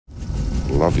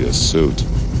love your suit.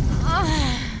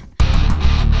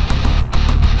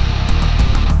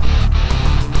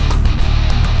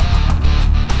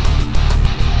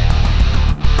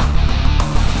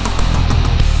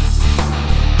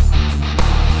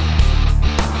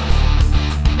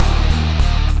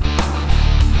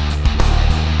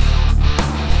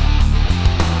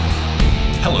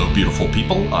 Hello, beautiful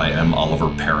people. I am Oliver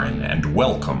Perrin, and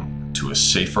welcome to A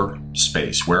Safer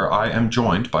Space, where I am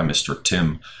joined by Mr.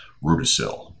 Tim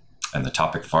Rudisil. And the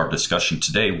topic of our discussion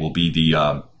today will be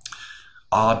the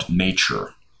odd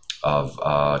nature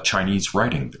of Chinese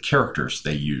writing, the characters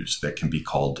they use that can be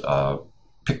called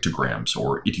pictograms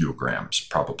or ideograms,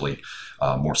 probably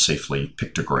more safely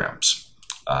pictograms.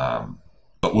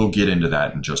 But we'll get into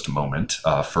that in just a moment.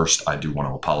 First, I do want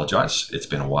to apologize. It's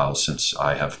been a while since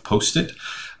I have posted.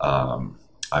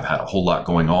 I've had a whole lot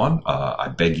going on. I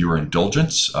beg your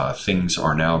indulgence. Things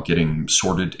are now getting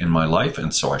sorted in my life,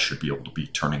 and so I should be able to be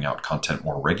turning out content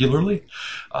more regularly.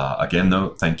 Again,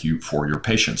 though, thank you for your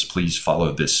patience. Please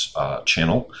follow this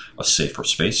channel, A Safer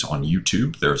Space, on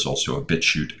YouTube. There's also a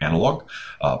BitChute analog.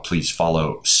 Please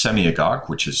follow Semiogogue,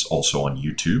 which is also on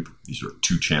YouTube. These are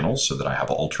two channels so that I have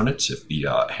alternates if the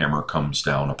hammer comes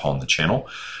down upon the channel.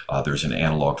 There's an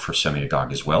analog for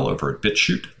Semiogogue as well over at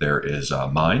BitChute. There is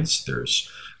Minds, there's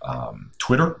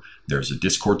Twitter, there's a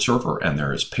Discord server, and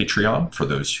there is Patreon for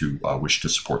those who wish to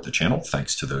support the channel.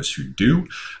 Thanks to those who do.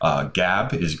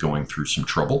 Gab is going through some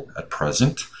trouble at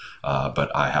present,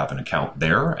 but I have an account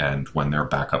there, and when they're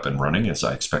back up and running, as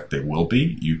I expect they will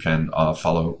be, you can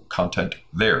follow content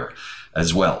there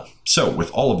as well. So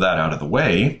with all of that out of the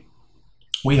way,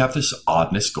 we have this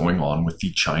oddness going on with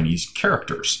the Chinese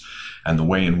characters and the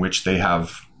way in which they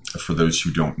have, for those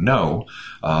who don't know,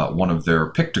 one of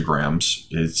their pictograms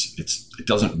is it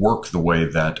doesn't work the way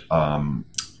that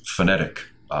phonetic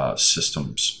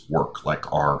systems work,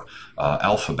 like our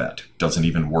alphabet. Doesn't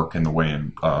even work in the way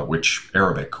in which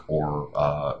Arabic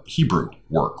or Hebrew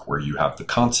work, where you have the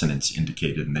consonants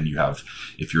indicated, and then you have,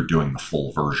 if you're doing the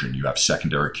full version, you have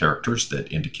secondary characters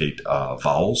that indicate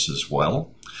vowels as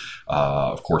well.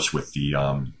 Of course, with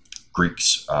the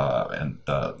Greeks and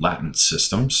the Latin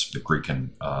systems, the Greek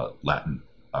and Latin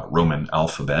Roman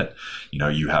alphabet,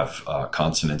 you have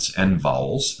consonants and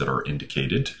vowels that are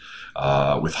indicated.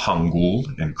 With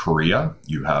Hangul in Korea,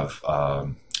 you have a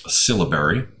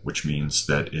syllabary, which means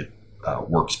that it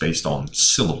works based on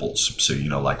syllables. So,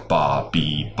 like ba,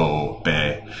 bi, bo,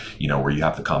 be, where you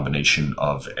have the combination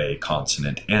of a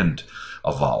consonant and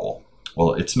a vowel.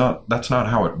 Well, that's not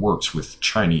how it works with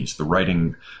Chinese. The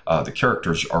writing, the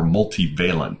characters are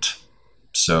multivalent.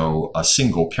 So a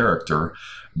single character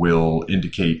will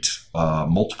indicate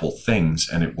multiple things,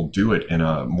 and it will do it in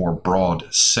a more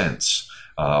broad sense.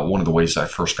 One of the ways I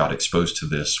first got exposed to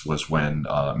this was when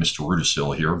Mr.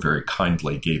 Rudisil here very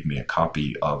kindly gave me a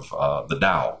copy of the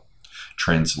Tao,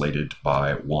 translated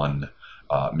by one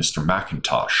Mr.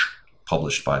 McIntosh,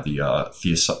 published by the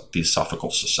Theosophical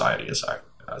Society, as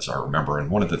I remember. And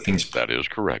one of the things— That is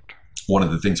correct. One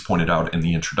of the things pointed out in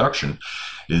the introduction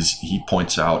is he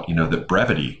points out, that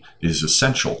brevity is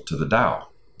essential to the Tao,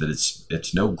 that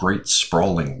it's no great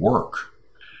sprawling work.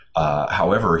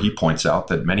 However, he points out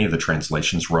that many of the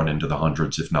translations run into the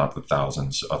hundreds, if not the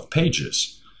thousands, of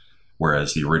pages,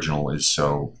 whereas the original is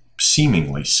so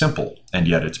seemingly simple, and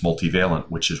yet it's multivalent,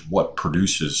 which is what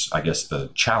produces, I guess, the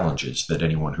challenges that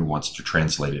anyone who wants to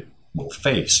translate it will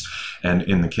face. And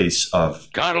in the case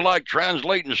of— Kind of like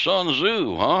translating Sun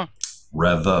Tzu, huh?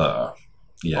 Rather.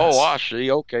 Yes. Oh, I see.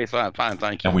 Okay, fine,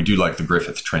 thank you. And we do like the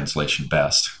Griffith translation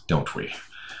best, don't we?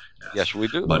 Yes, we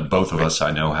do. But both of us,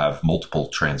 I know, have multiple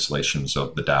translations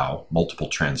of the Tao, multiple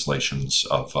translations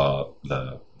of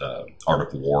the Art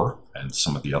of War and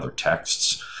some of the other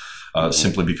texts,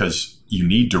 simply because you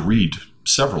need to read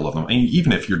several of them. And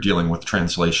even if you're dealing with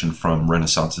translation from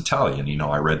Renaissance Italian,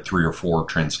 I read 3 or 4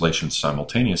 translations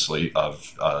simultaneously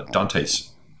of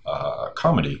Dante's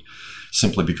comedy,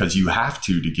 simply because you have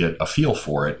to get a feel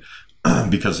for it,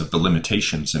 because of the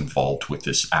limitations involved with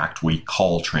this act we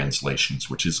call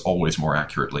translations, which is always more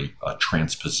accurately a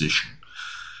transposition.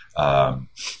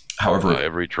 However,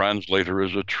 every translator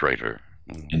is a traitor.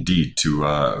 Indeed, to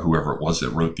whoever it was that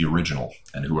wrote the original,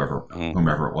 and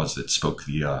whomever it was that spoke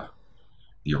the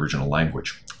original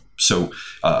language. So,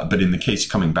 but in the case,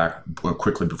 coming back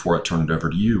quickly before I turn it over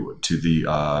to you, to the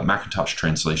Macintosh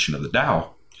translation of the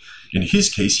Tao, in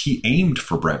his case, he aimed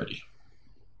for brevity.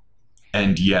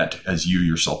 And yet, as you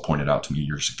yourself pointed out to me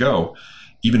years ago,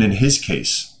 even in his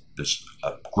case, there's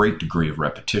a great degree of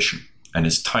repetition. And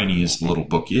as tiny as the little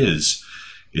book is,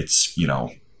 it's,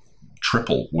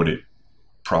 triple what it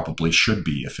probably should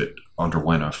be if it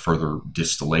underwent a further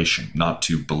distillation. Not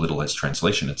to belittle its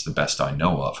translation, it's the best I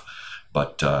know of,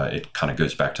 but it kind of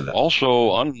goes back to that.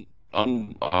 Also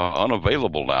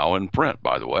unavailable now in print,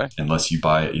 by the way. Unless you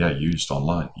buy it, used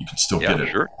online. You can still get it.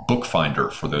 Sure. Bookfinder,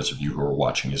 for those of you who are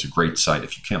watching, is a great site.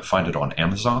 If you can't find it on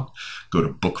Amazon, go to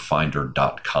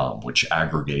bookfinder.com, which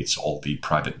aggregates all the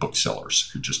private booksellers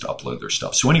who just upload their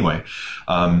stuff. So anyway,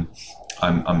 I'm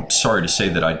sorry to say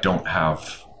that I don't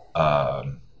have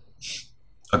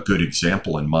a good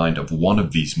example in mind of one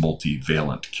of these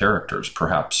multivalent characters.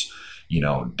 Perhaps,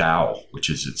 Tao, which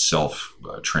is itself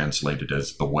translated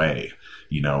as the way,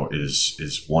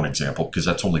 is one example, because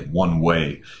that's only one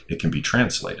way it can be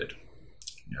translated.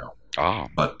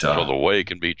 But so the way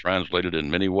can be translated in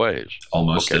many ways.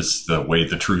 Almost as the way,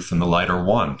 the truth, and the light are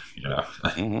one.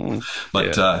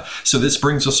 But so this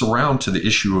brings us around to the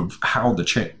issue of how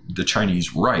the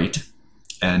Chinese write,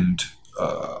 and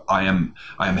I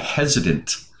am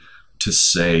hesitant to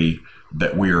say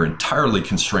that we are entirely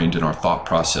constrained in our thought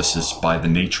processes by the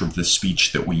nature of the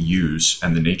speech that we use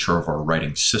and the nature of our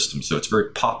writing system. So it's very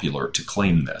popular to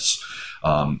claim this.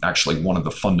 Actually, one of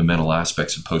the fundamental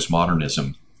aspects of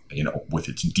postmodernism, with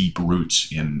its deep roots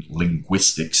in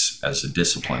linguistics as a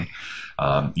discipline,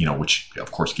 which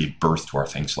of course gave birth to our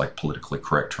things like politically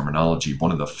correct terminology.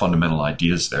 One of the fundamental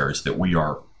ideas there is that we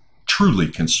are truly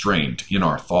constrained in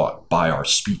our thought by our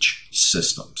speech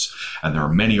systems. And there are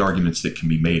many arguments that can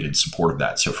be made in support of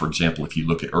that. So, for example, if you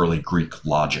look at early Greek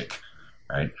logic,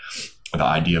 right, the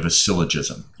idea of a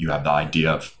syllogism, you have the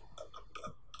idea of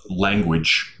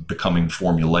language becoming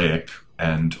formulaic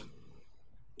and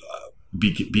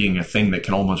being a thing that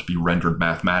can almost be rendered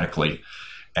mathematically.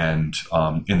 And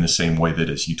in the same way that,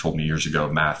 as you told me years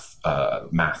ago,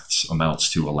 maths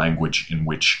amounts to a language in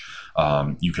which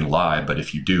you can lie, but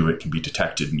if you do, it can be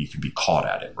detected and you can be caught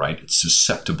at it, right? It's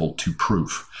susceptible to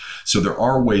proof. So there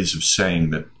are ways of saying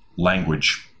that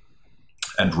language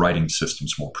and writing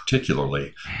systems more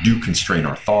particularly do constrain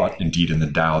our thought. Indeed, in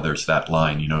the Tao, there's that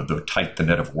line, though tight the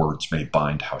net of words may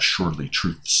bind, how surely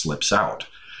truth slips out.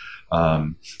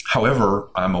 However,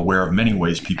 I'm aware of many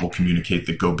ways people communicate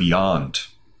that go beyond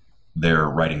their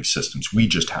writing systems. We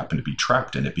just happen to be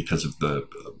trapped in it because of the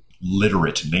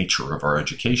literate nature of our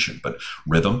education. But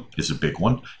rhythm is a big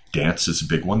one. Dance is a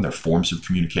big one. They're forms of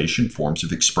communication, forms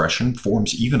of expression,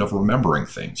 forms even of remembering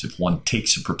things. If one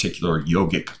takes a particular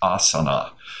yogic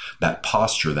asana, that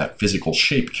posture, that physical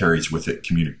shape carries with it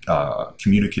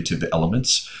communicative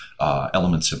elements,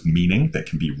 elements of meaning that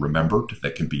can be remembered,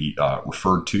 that can be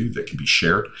referred to, that can be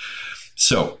shared.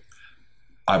 So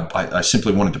I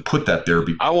simply wanted to put that there.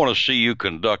 I want to see you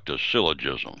conduct a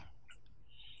syllogism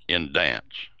in dance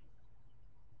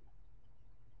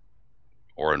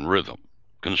or in rhythm.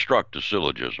 Construct a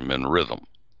syllogism in rhythm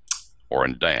or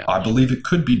in dance. I believe it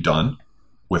could be done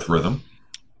with rhythm.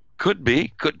 Could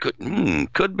be.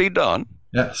 Could be done.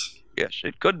 Yes. Yes,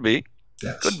 it could be.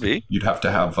 Yes. Could be. You'd have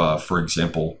to have, for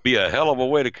example... Be a hell of a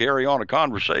way to carry on a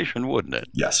conversation, wouldn't it?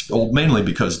 Yes. Well, mainly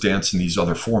because dance and these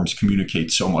other forms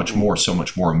communicate so much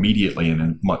more immediately and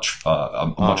in a much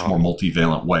more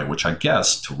multivalent way, which I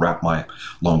guess, to wrap my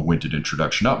long-winded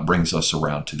introduction up, brings us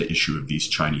around to the issue of these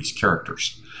Chinese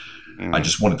characters. I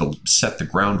just wanted to set the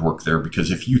groundwork there,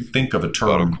 because if you think of a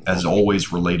term as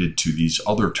always related to these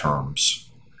other terms,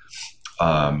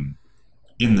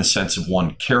 in the sense of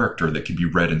one character that can be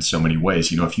read in so many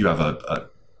ways. If you have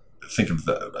think of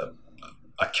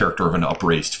a character of an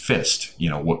upraised fist,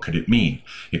 what could it mean?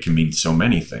 It can mean so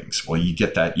many things. Well, you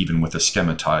get that even with a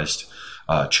schematized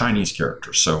Chinese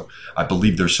character. So I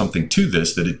believe there's something to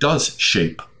this, that it does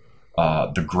shape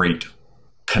the great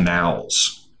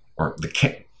canals, or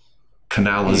the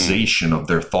canalization of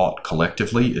their thought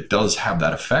collectively. It does have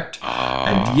that effect.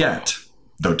 And yet,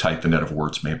 though tight the net of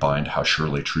words may bind, how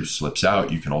surely truth slips out,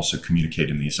 you can also communicate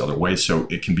in these other ways. So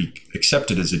it can be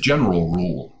accepted as a general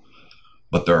rule,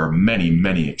 but there are many,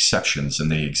 many exceptions,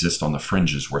 and they exist on the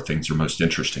fringes where things are most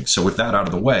interesting. So with that out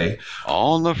of the way...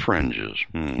 On the fringes.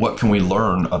 What can we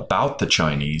learn about the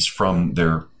Chinese from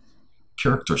their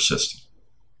character system?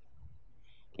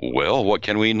 Well, what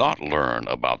can we not learn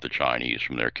about the Chinese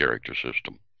from their character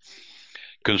system?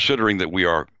 Considering that we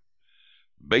are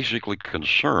basically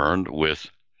concerned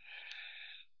with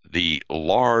the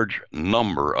large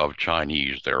number of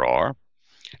Chinese there are,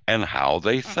 and how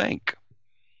they think,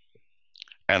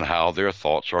 and how their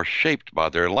thoughts are shaped by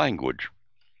their language,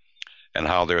 and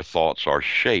how their thoughts are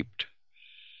shaped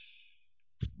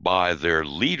by their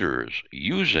leaders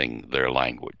using their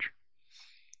language.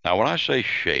 Now, when I say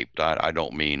shaped, I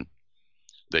don't mean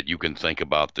that you can think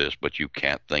about this, but you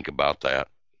can't think about that.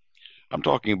 I'm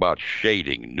talking about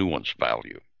shading nuance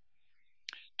value.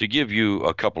 To give you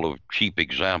a couple of cheap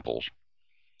examples,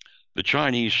 the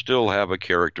Chinese still have a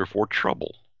character for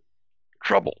trouble.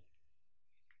 Trouble.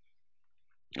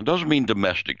 It doesn't mean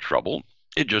domestic trouble.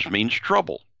 It just means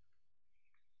trouble.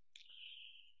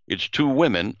 It's two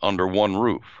women under one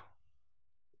roof.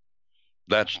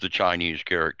 That's the Chinese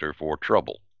character for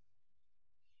trouble.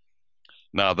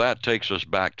 Now that takes us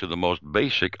back to the most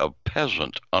basic of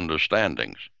peasant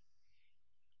understandings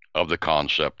of the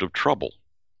concept of trouble.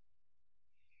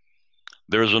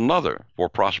 There's another for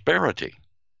prosperity.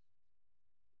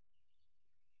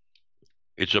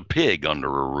 It's a pig under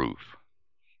a roof.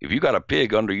 If you got a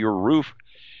pig under your roof,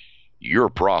 you're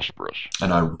prosperous.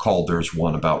 And I recall there's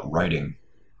one about writing,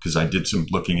 because I did some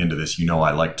looking into this. You know,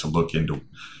 I like to look into.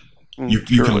 You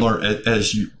can learn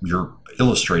as you're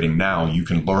illustrating now. You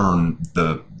can learn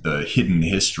the hidden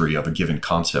history of a given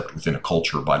concept within a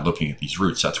culture by looking at these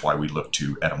roots. That's why we look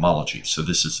to etymology. So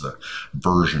this is the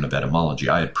version of etymology.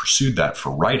 I had pursued that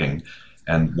for writing,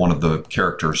 and one of the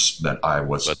characters that I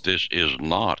was. But this is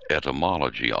not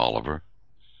etymology, Oliver.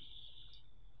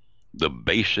 The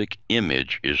basic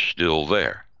image is still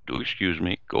there. Do excuse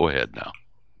me. Go ahead now.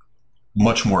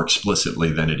 Much more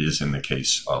explicitly than it is in the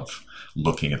case of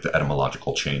looking at the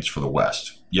etymological chains for the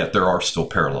West. Yet there are still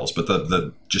parallels. But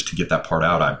just to get that part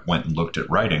out, I went and looked at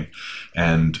writing,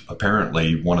 and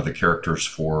apparently one of the characters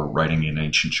for writing in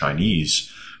ancient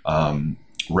Chinese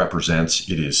represents,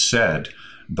 it is said,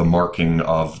 the marking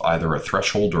of either a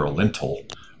threshold or a lintel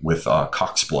with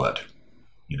cock's blood.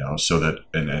 You know, so that,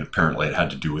 and apparently it had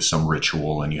to do with some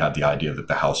ritual, and you had the idea that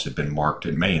the house had been marked.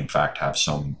 It may in fact have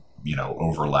some, you know,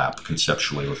 overlap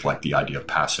conceptually with like the idea of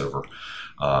Passover,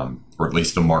 or at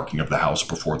least the marking of the house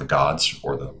before the gods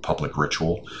or the public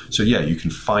ritual. So yeah, you can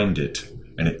find it,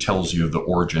 and it tells you the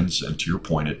origins, and to your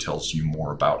point, it tells you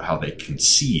more about how they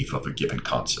conceive of a given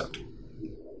concept.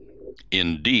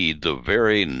 Indeed, the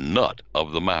very nut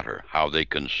of the matter, how they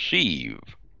conceive,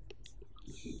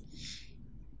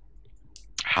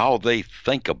 how they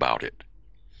think about it,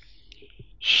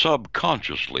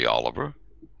 subconsciously, Oliver.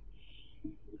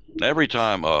 Every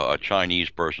time a Chinese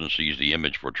person sees the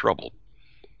image for trouble,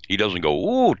 he doesn't go,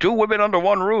 ooh, two women under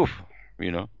one roof,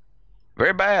 you know,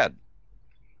 very bad.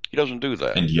 He doesn't do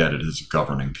that. And yet it is a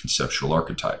governing conceptual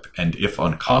archetype. And if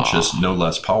unconscious, no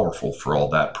less powerful for all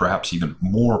that, perhaps even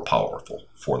more powerful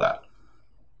for that.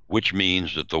 Which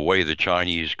means that the way the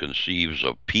Chinese conceives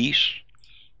of peace,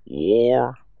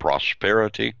 war,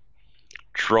 prosperity,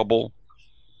 trouble,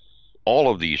 all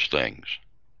of these things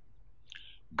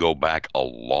go back a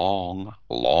long,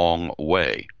 long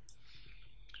way,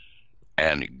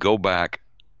 and go back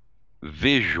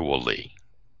visually,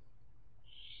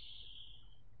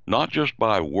 not just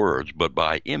by words, but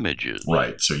by images.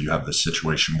 Right. So you have this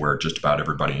situation where just about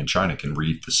everybody in China can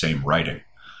read the same writing,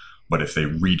 but if they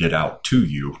read it out to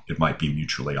you, it might be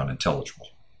mutually unintelligible.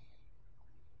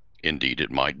 Indeed, it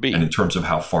might be. And in terms of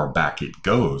how far back it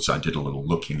goes, I did a little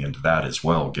looking into that as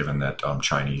well, given that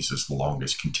Chinese is the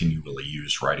longest continually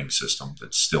used writing system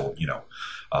that's still, you know,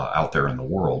 out there in the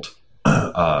world.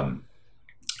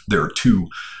 There are two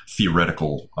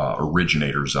theoretical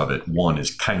originators of it. One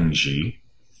is Kanji,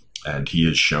 and he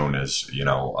is shown as, you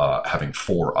know, having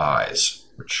 4 eyes,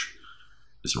 which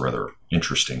is a rather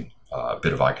interesting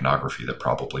bit of iconography that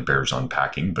probably bears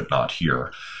unpacking, but not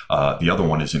here. The other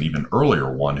one is an even earlier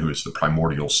one, who is the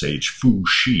primordial sage Fu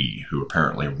Shi, who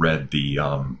apparently read the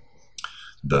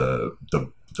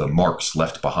marks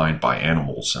left behind by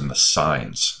animals and the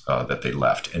signs that they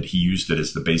left, and he used it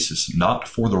as the basis not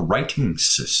for the writing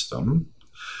system,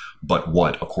 but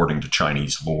what, according to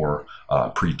Chinese lore,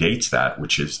 predates that,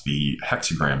 which is the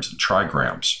hexagrams and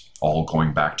trigrams, all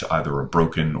going back to either a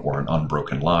broken or an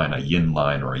unbroken line, a yin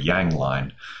line or a yang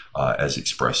line, as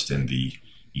expressed in the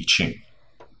I Ching,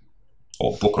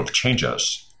 or Book of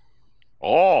Changes.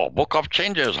 Oh, Book of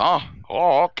Changes, huh?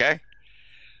 Oh, okay.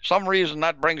 Some reason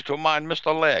that brings to mind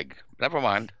Mr. Leg. Never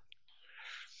mind.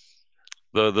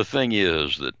 The thing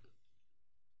is that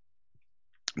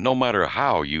no matter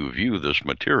how you view this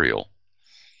material,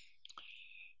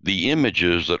 the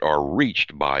images that are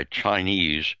reached by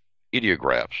Chinese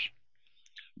ideographs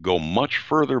go much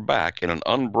further back in an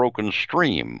unbroken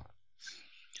stream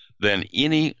than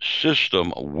any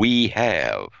system we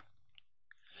have.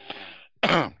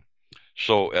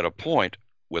 So at a point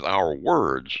with our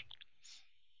words,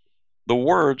 the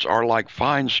words are like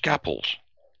fine scalpels.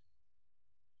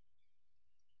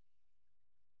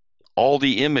 All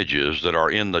the images that are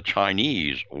in the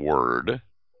Chinese word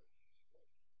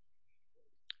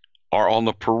are on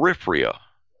the periphery of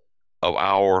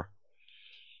our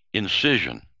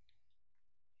incision.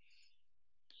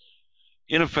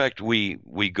 In effect, we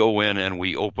go in and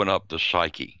we open up the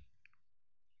psyche,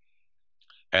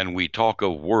 and we talk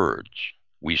of words.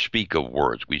 We speak of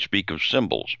words. We speak of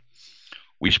symbols.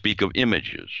 We speak of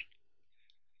images.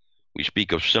 We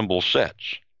speak of symbol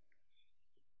sets.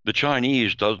 The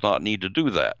Chinese does not need to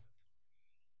do that.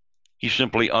 He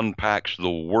simply unpacks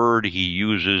the word he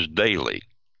uses daily,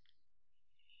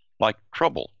 like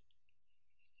trouble.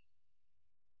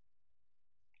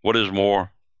 What is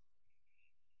more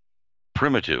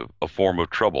primitive a form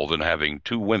of trouble than having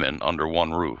two women under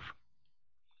one roof?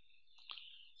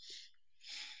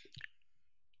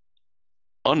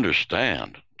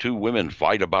 Understand, two women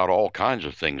fight about all kinds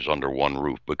of things under one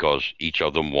roof because each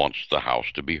of them wants the house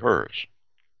to be hers,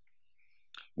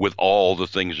 with all the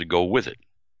things that go with it.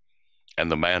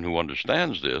 And the man who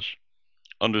understands this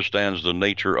understands the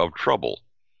nature of trouble,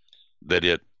 that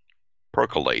it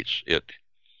percolates, it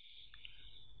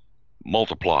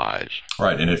multiplies.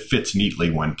 Right, and it fits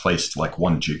neatly when placed like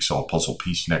one jigsaw puzzle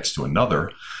piece next to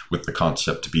another, with the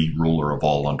concept to be ruler of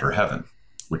all under heaven,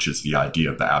 which is the idea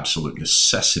of the absolute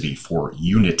necessity for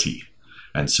unity.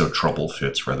 And so trouble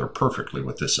fits rather perfectly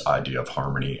with this idea of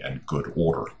harmony and good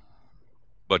order.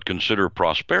 But consider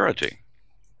prosperity,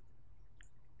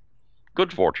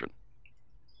 good fortune,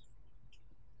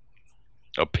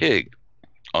 a pig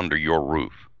under your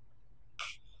roof.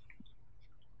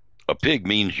 A pig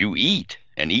means you eat,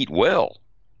 and eat well.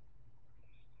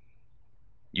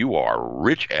 You are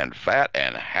rich and fat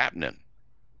and happening.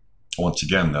 Once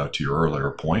again, though, to your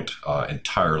earlier point,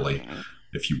 entirely,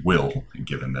 if you will,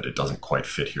 given that it doesn't quite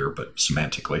fit here, but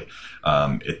semantically,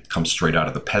 it comes straight out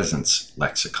of the peasant's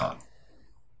lexicon.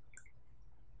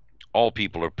 All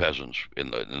people are peasants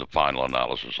in the final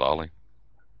analysis, Ollie.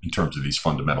 In terms of these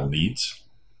fundamental needs?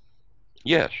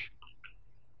 Yes.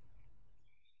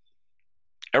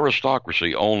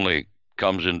 Aristocracy only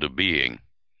comes into being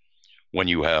when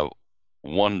you have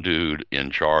one dude in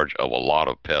charge of a lot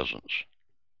of peasants.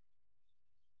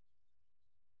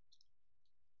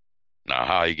 Now,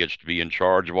 how he gets to be in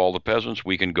charge of all the peasants,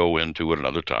 we can go into at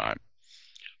another time.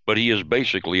 But he is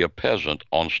basically a peasant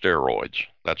on steroids.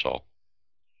 That's all.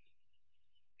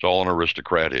 That's all an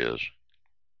aristocrat is.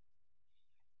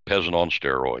 Peasant on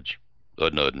steroids.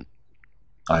 Nudden.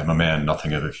 I am a man,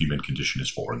 nothing of the human condition is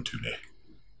foreign to me.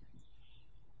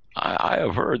 I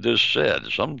have heard this said.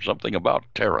 Something about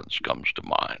Terence comes to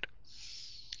mind.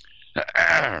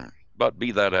 But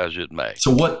be that as it may.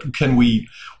 So what can we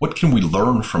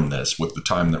learn from this with the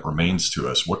time that remains to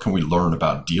us? What can we learn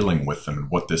about dealing with them and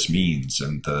what this means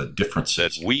and the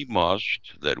differences?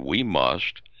 That we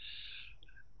must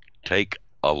take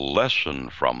a lesson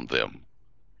from them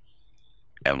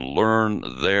and learn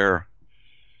their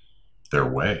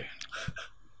way.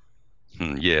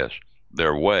 Yes,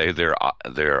 their way,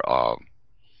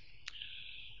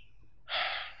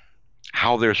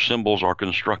 how their symbols are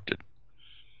constructed.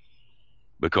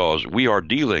 Because we are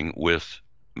dealing with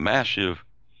massive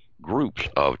groups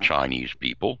of Chinese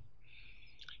people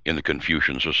in the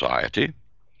Confucian society,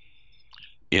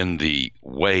 in the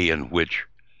way in which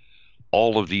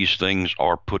all of these things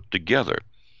are put together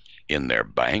in their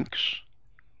banks,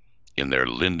 in their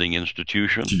lending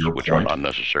institutions, which are not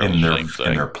necessarily the same thing.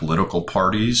 In their political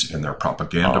parties, in their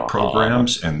propaganda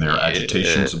programs, and their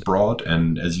agitations abroad.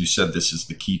 And as you said, this is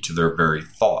the key to their very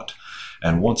thought.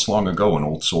 And once long ago, an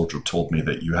old soldier told me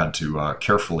that you had to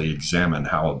carefully examine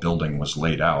how a building was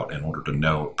laid out in order to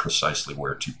know precisely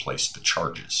where to place the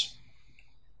charges.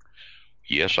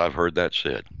 Yes, I've heard that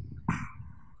said.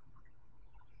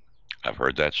 I've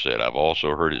heard that said. I've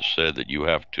also heard it said that you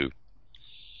have to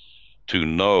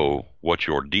know what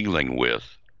you're dealing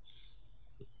with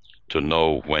to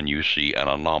know when you see an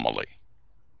anomaly.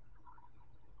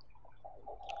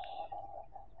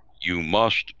 You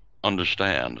must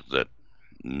understand that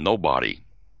nobody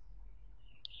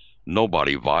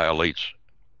violates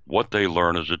what they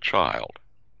learn as a child.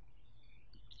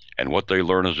 And what they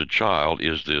learn as a child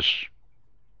is this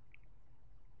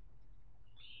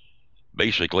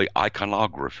basically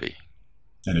iconography.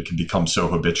 And it can become so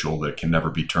habitual that it can never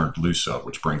be turned loose of,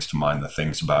 which brings to mind the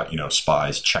things about,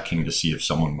 spies checking to see if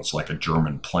someone was like a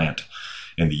German plant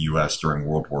in the U.S. during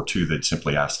World War II. They'd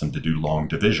simply ask them to do long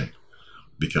division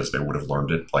because they would have learned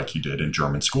it like you did in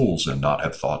German schools and not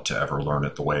have thought to ever learn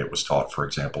it the way it was taught, for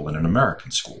example, in an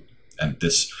American school. And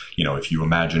this, if you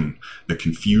imagine the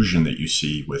confusion that you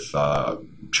see with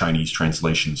Chinese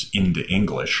translations into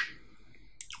English,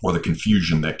 or the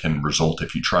confusion that can result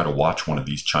if you try to watch one of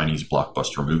these Chinese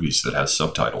blockbuster movies that has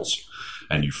subtitles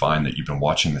and you find that you've been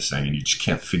watching this thing and you just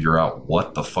can't figure out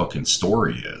what the fucking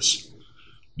story is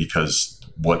because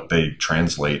what they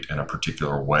translate in a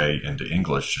particular way into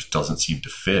English just doesn't seem to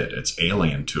fit. It's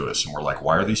alien to us. And we're like,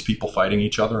 why are these people fighting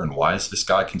each other? And why is this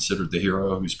guy considered the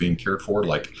hero who's being cared for?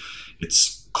 Like,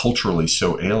 it's culturally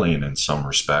so alien in some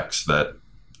respects that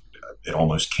it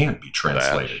almost can't be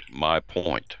translated. That's my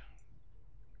point.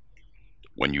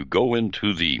 When you go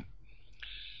into the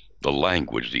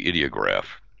language, the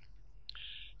ideograph,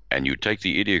 and you take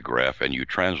the ideograph and you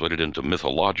translate it into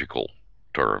mythological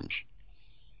terms,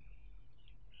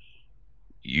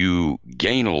 you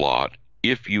gain a lot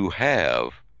if you have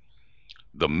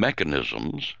the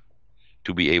mechanisms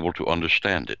to be able to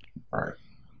understand it. Right.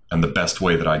 And the best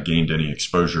way that I gained any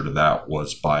exposure to that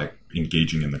was by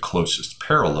engaging in the closest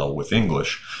parallel with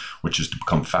English, which is to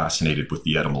become fascinated with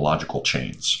the etymological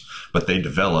chains. But they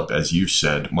develop, as you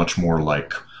said, much more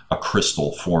like a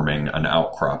crystal forming an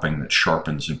outcropping that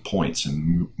sharpens and points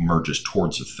and merges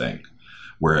towards a thing.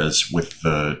 Whereas with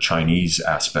the Chinese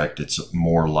aspect, it's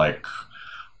more like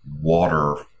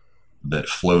water that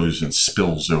flows and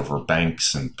spills over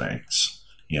banks and things,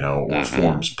 or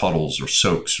forms puddles or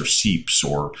soaks or seeps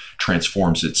or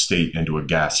transforms its state into a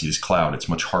gaseous cloud. It's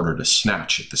much harder to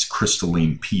snatch at this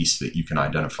crystalline piece that you can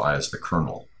identify as the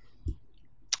kernel.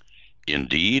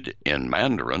 Indeed, in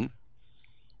Mandarin,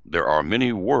 there are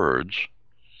many words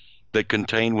that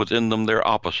contain within them their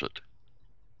opposite.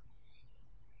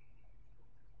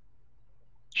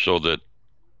 So that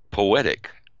poetic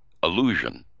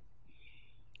allusion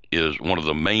is one of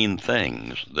the main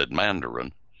things that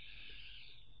Mandarin,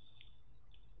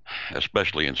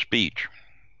 especially in speech,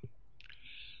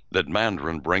 that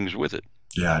Mandarin brings with it.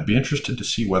 Yeah, I'd be interested to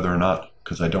see whether or not,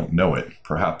 because I don't know it,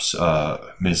 perhaps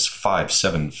Ms.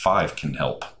 575 can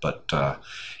help. But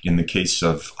in the case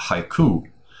of haiku,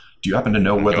 do you happen to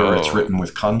know whether it's written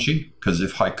with kanji? Because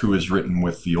if haiku is written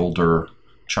with the older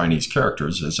Chinese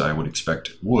characters, as I would expect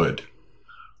it would,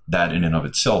 that in and of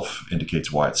itself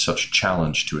indicates why it's such a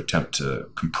challenge to attempt to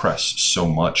compress so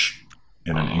much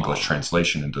in an English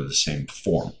translation into the same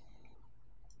form.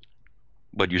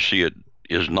 But you see, it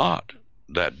is not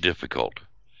that difficult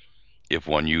if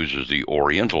one uses the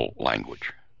Oriental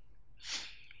language,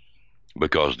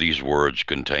 because these words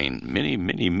contain many,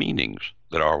 many meanings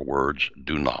that our words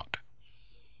do not,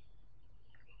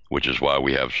 which is why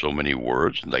we have so many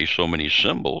words and they so many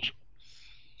symbols.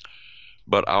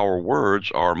 But our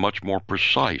words are much more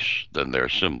precise than their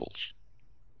symbols,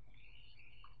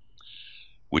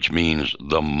 which means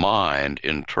the mind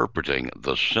interpreting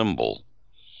the symbol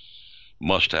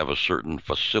must have a certain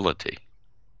facility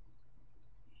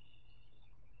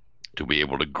to be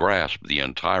able to grasp the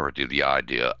entirety of the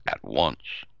idea at once.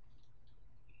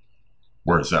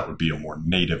 Whereas that would be a more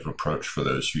native approach for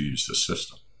those who use the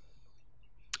system.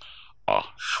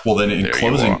 Well, then in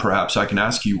closing, perhaps I can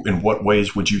ask you, in what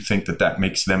ways would you think that that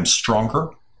makes them stronger?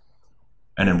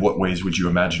 And in what ways would you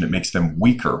imagine it makes them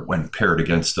weaker when paired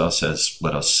against us as,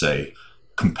 let us say,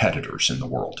 competitors in the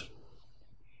world?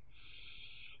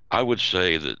 I would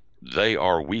say that they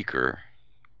are weaker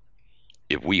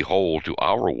if we hold to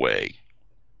our way,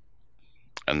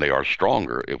 and they are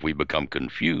stronger if we become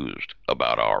confused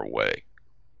about our way.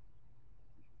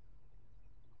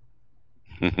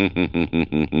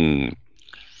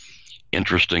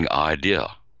 Interesting idea,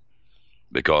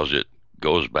 because it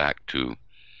goes back to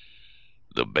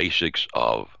the basics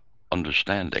of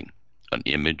understanding an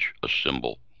image, a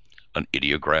symbol, an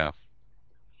ideograph,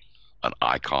 an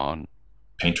icon.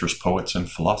 Painters, poets, and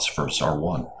philosophers are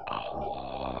one.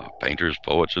 Painters,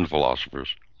 poets, and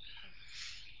philosophers.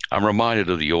 I'm reminded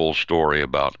of the old story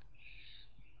about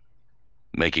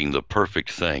making the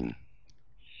perfect thing,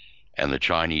 and the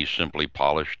Chinese simply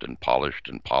polished and polished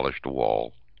and polished a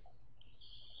wall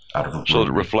Out of a so that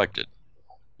it reflected.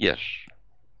 Yes,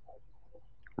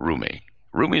 Rumi.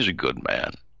 Rumi's a good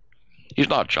man. He's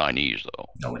not Chinese, though.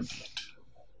 No, indeed.